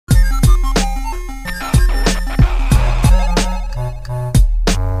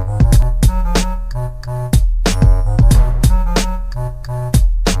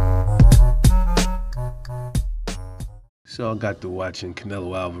So I got to watching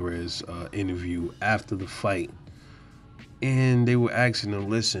Canelo Alvarez interview after the fight, and they were asking him,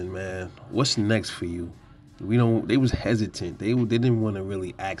 "Listen, man, what's next for you?" We don't. They was hesitant. They didn't want to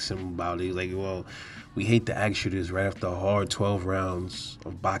really ask him about it. He's like, "Well, we hate to ask you this right after a hard 12 rounds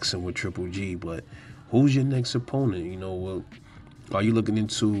of boxing with Triple G, but who's your next opponent? Well, are you looking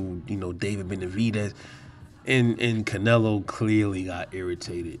into David Benavidez?" And Canelo clearly got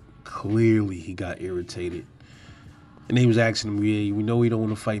irritated. Clearly, he got irritated. And they was asking him, yeah, we know we don't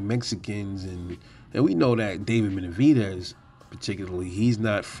want to fight Mexicans, and we know that David Benavidez, particularly, he's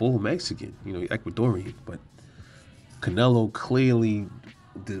not full Mexican, Ecuadorian. But Canelo clearly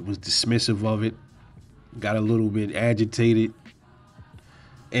was dismissive of it, got a little bit agitated,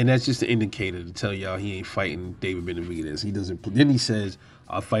 and that's just an indicator to tell y'all he ain't fighting David Benavidez. He doesn't. Then he says,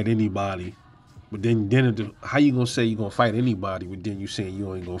 "I'll fight anybody," but then how you gonna say you gonna fight anybody? But then you saying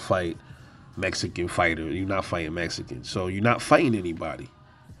you ain't gonna fight Mexican fighter. You're not fighting Mexicans. So you're not fighting anybody.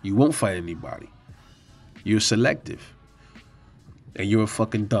 You won't fight anybody. You're selective. And you're a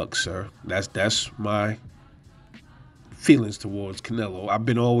fucking duck, sir. That's my feelings towards Canelo. I've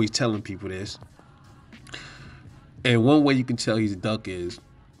been always telling people this. And one way you can tell he's a duck is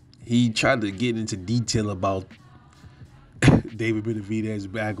he tried to get into detail about David Benavidez's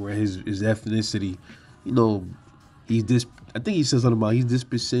background, his ethnicity. He's this. I think he said something about he's this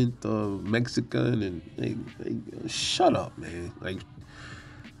percent Mexican, and shut up, man. Like,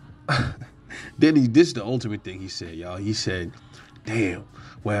 then this is the ultimate thing he said, y'all. He said, "Damn,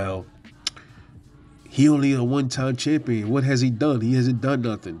 well, he only a one-time champion. What has he done? He hasn't done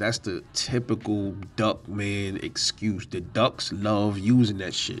nothing." That's the typical duck man excuse. The ducks love using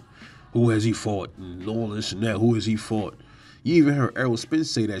that shit. Who has he fought? And all this and that. Who has he fought? You even heard Errol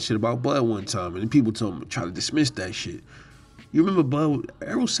Spence say that shit about Bud one time, and people told him try to dismiss that shit. You remember Bud?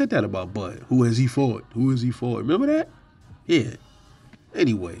 Errol said that about Bud. Who has he fought? Who has he fought? Remember that? Yeah.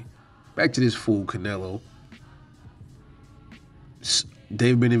 Anyway, back to this fool Canelo.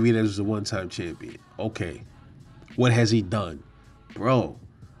 David Benavidez is a one-time champion. Okay. What has he done? Bro,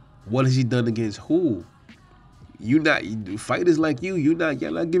 what has he done against who? Fighters like you're not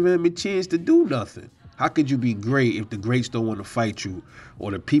giving him a chance to do nothing. How could you be great if the greats don't want to fight you, or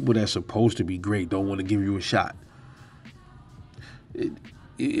the people that's supposed to be great don't want to give you a shot?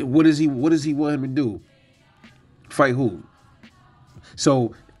 What does he want him to do? Fight who?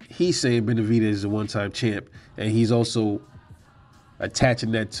 So he's saying Benavidez is a one-time champ, and he's also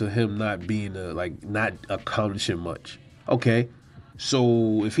attaching that to him not being not accomplishing much. Okay,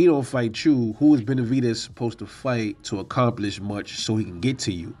 so if he don't fight you, who is Benavidez supposed to fight to accomplish much so he can get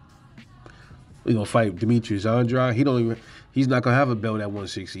to you? We gonna fight Demetrius Andrade? He's not gonna have a belt at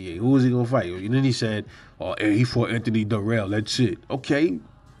 168. Who is he gonna fight? And then he said, "Oh, he fought Anthony Durrell. That's it." Okay,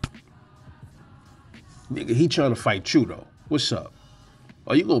 nigga, he trying to fight you though. What's up?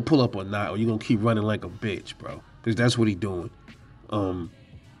 Are you gonna pull up or not? Or you gonna keep running like a bitch, bro? Because that's what he doing. I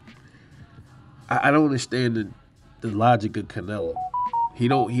don't understand the logic of Canelo. He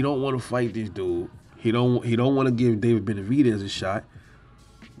don't want to fight this dude. He don't want to give David Benavidez a shot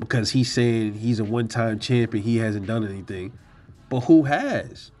because he's saying he's a one-time champion. He hasn't done anything. But who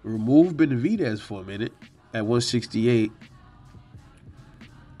has? Remove Benavidez for a minute at 168.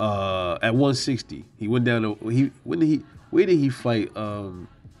 At 160, he went down to where did he fight?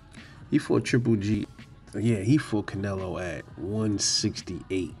 He fought Triple G. Yeah, he fought Canelo at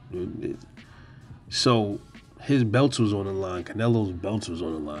 168. So his belts was on the line. Canelo's belts was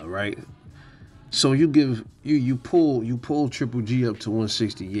on the line, right? So you pull Triple G up to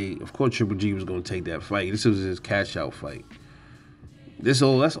 168. Of course, Triple G was gonna take that fight. This was his cash out fight. That's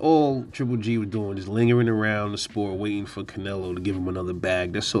all Triple G was doing, just lingering around the sport, waiting for Canelo to give him another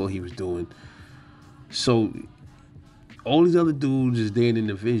bag. That's all he was doing. So all these other dudes is there in the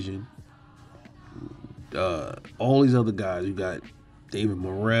division. All these other guys, you got David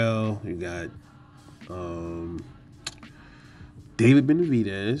Morrell, you got David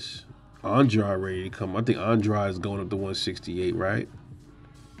Benavidez, Andrade ready to come. I think Andrade is going up to 168, right?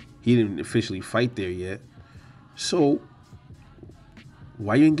 He didn't officially fight there yet. So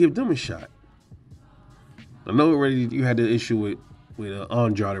why you didn't give them a shot? I know already you had the issue with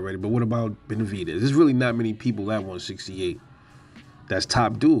Andrade already, but what about Benavidez? There's really not many people at 168 that's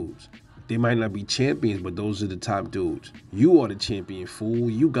top dudes. They might not be champions, but those are the top dudes. You are the champion, fool.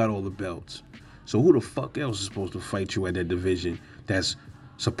 You got all the belts. So who the fuck else is supposed to fight you at that division that's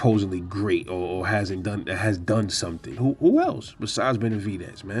supposedly great or has done something? Who else besides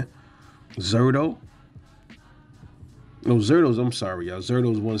Benavidez, man? Zerto? No, I'm sorry, y'all.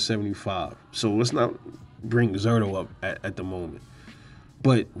 Zerto's 175. So let's not bring Zerto up at the moment.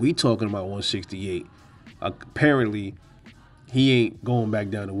 But we talking about 168. Apparently, he ain't going back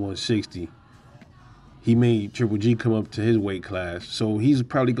down to 160. He made Triple G come up to his weight class. So he's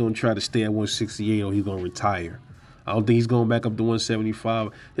probably going to try to stay at 168 or he's going to retire. I don't think he's going back up to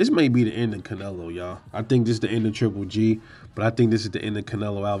 175. This may be the end of Canelo, y'all. I think this is the end of Triple G, but I think this is the end of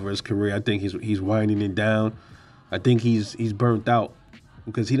Canelo Alvarez's career. I think he's winding it down. I think he's burnt out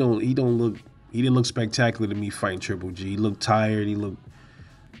because he didn't look spectacular to me fighting Triple G. He looked tired. He looked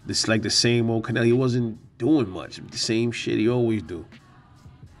like the same old Canelo. He wasn't doing much. The same shit he always do.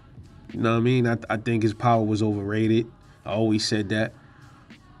 You know what I mean? I think his power was overrated. I always said that.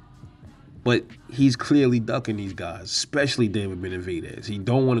 But he's clearly ducking these guys, especially David Benavidez. He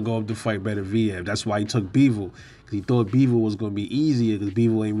don't want to go up to fight Benavidez. That's why he took Bivol. Because he thought Bivol was going to be easier because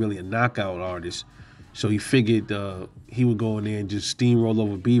Bivol ain't really a knockout artist. So he figured he would go in there and just steamroll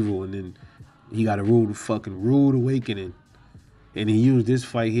over Bivol, and then he got a rude awakening. And he used this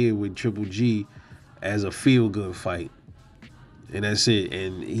fight here with Triple G as a feel-good fight. And that's it.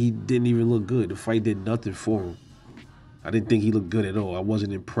 And he didn't even look good. The fight did nothing for him. I didn't think he looked good at all. I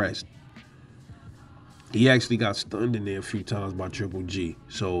wasn't impressed. He actually got stunned in there a few times by Triple G.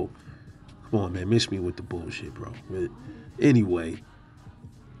 So, come on, man. Miss me with the bullshit, bro. But anyway,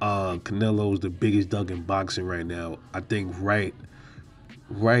 Canelo's the biggest dog in boxing right now. I think right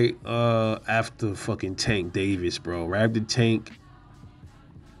after fucking Tank Davis, bro. Right after Tank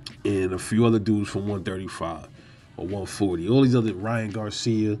and a few other dudes from 135 or 140. All these other, Ryan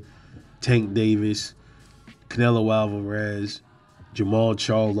Garcia, Tank Davis, Canelo Alvarez, Jamal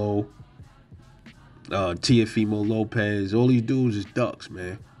Charlo, Teofimo Lopez. All these dudes is ducks,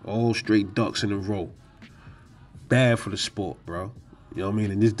 man. All straight ducks in a row. Bad for the sport, bro. You know what I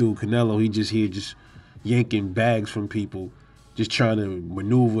mean? And this dude, Canelo, he just here just yanking bags from people, just trying to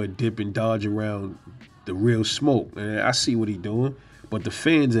maneuver, dip, and dodge around the real smoke. And I see what he doing. But the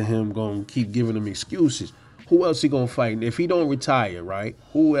fans of him gonna keep giving him excuses. Who else he gonna fight? If he don't retire, right?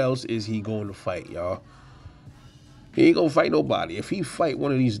 Who else is he going to fight, y'all? He ain't gonna fight nobody. If he fight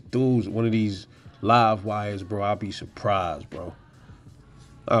one of these dudes, one of these live wires, bro, I'll be surprised, bro.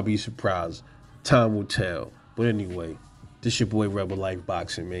 I'll be surprised. Time will tell. But anyway, this your boy Rebel Life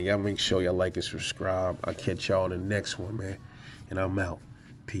Boxing, man. Y'all make sure y'all like and subscribe. I'll catch y'all on the next one, man. And I'm out.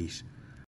 Peace.